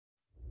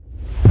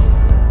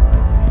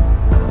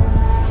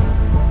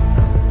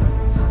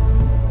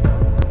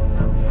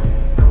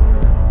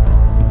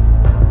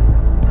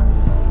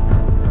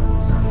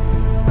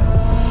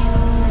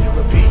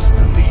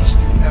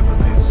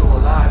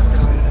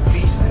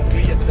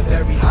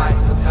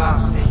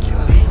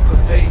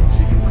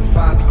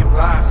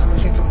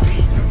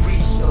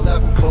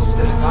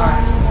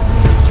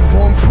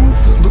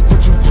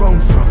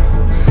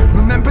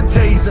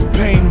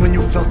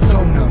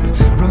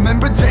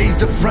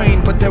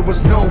there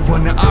was no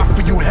one to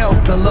offer you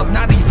help or love,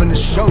 not even to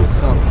show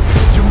some.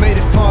 You made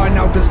it far,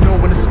 now there's no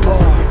one to spar,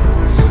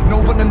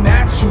 no one to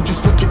match you,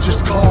 just look at your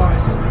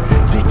scars.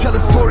 They tell a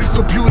story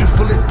so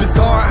beautiful, it's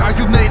bizarre how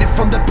you made it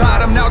from the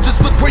bottom, now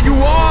just look where you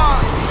are.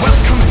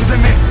 Welcome to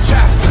the next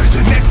chapter,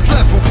 the next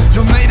level.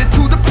 You made it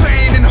through the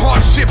pain and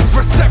hardships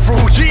for several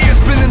years.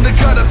 Been in the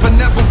gutter but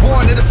never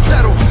wanted to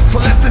settle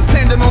for less than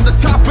standing on the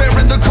top,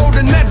 wearing the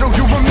golden medal.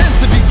 You were meant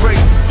to be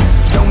great,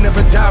 don't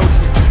ever doubt it.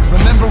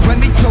 Remember when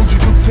they told you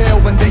you'd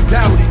fail when they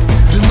doubted?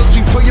 Been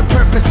looking for your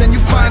purpose and you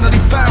finally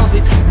found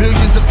it.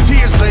 Millions of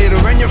tears later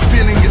and you're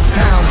feeling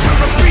astounded.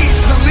 You're a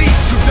beast,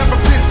 unleashed, you've never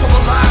been so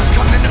alive.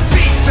 Coming to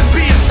feast and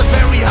be at the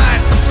very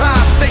highest of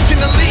times.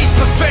 Taking a leap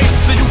of faith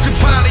so you can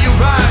finally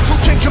arise. Who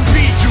can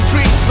compete? You've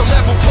reached the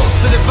level close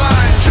to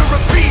divine. You're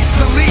a beast,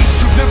 unleashed,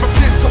 you've never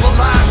been so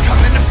alive.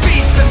 Coming to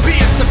feast and be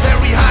at the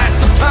very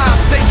highest of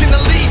times. Taking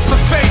a leap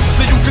of faith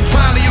so you can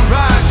finally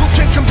arise. Who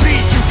can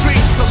compete? You've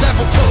reached the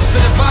level close to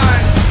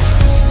divine.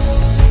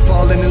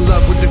 Falling in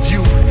love with the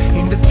view.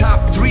 In the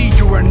top 3,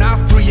 you are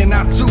not 3 and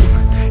not 2.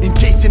 In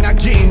case you're not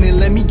getting it,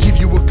 let me give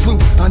you a clue.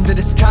 Under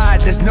the sky,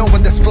 there's no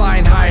one that's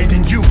flying higher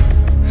than you.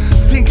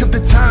 Think of the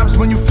times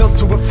when you felt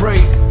too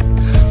afraid.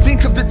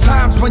 Think of the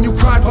times when you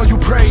cried while you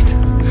prayed.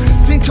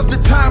 Think of the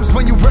times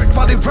when you worked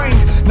while it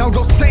rained. Now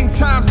those same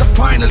times are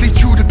finally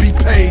due to be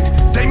paid.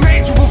 They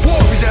made you a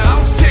warrior,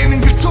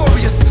 outstanding,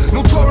 victorious,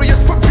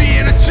 notorious for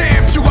being a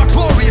champ. You are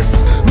glorious,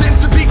 meant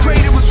to be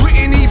great. It was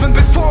written even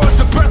before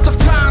the birth of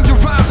time. You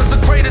rise as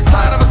the greatest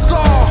out of us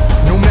all.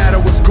 No matter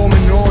what's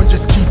going on,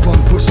 just keep on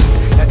pushing.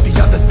 At the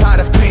other side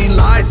of pain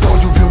lies all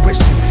you've been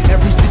wishing.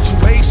 Every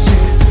situation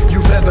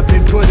you've ever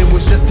been put in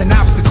was just an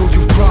obstacle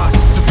you've crossed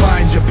to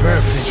find your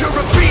purpose. You're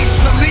a beast,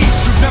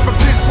 unleashed, you've never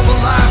been so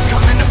alive.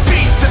 Coming to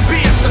feast and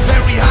be at the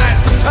very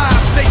highest of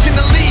times. Taking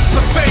a leap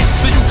of faith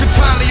so you can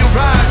finally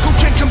arise. Who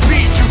can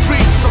compete? You've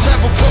reached the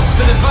level close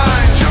to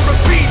divine. You're a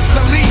beast,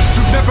 unleashed,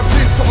 you've never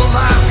been so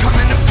alive.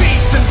 Coming to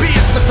feast and be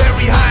at the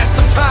very highest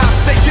of times.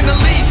 Taking a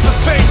leap of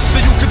faith so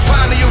you can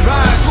finally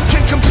arise. Who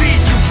can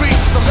compete? You've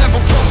reached the level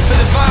close to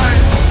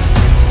divine.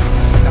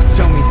 Now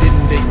tell me,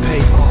 didn't they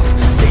pay off?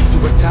 Days you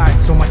were tired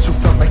so much you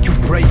felt like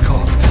you'd break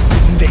off.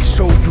 Didn't they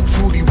show you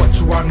truly what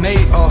you are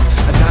made of?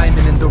 A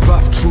diamond in the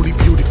rough, truly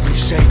beautifully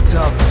shaped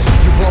up.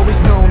 You've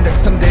always known that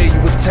someday you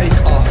would take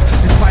off,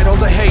 despite all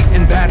the hate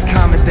and bad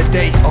comments that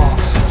they all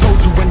told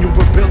you when you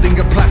were building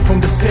a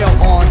platform to sail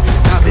on.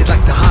 Now they'd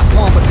like to hop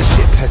on, but the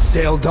ship has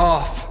sailed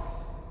off.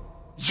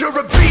 You're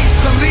a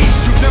beast,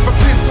 unleashed, you've never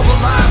been so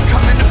alive.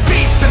 Coming to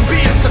feast and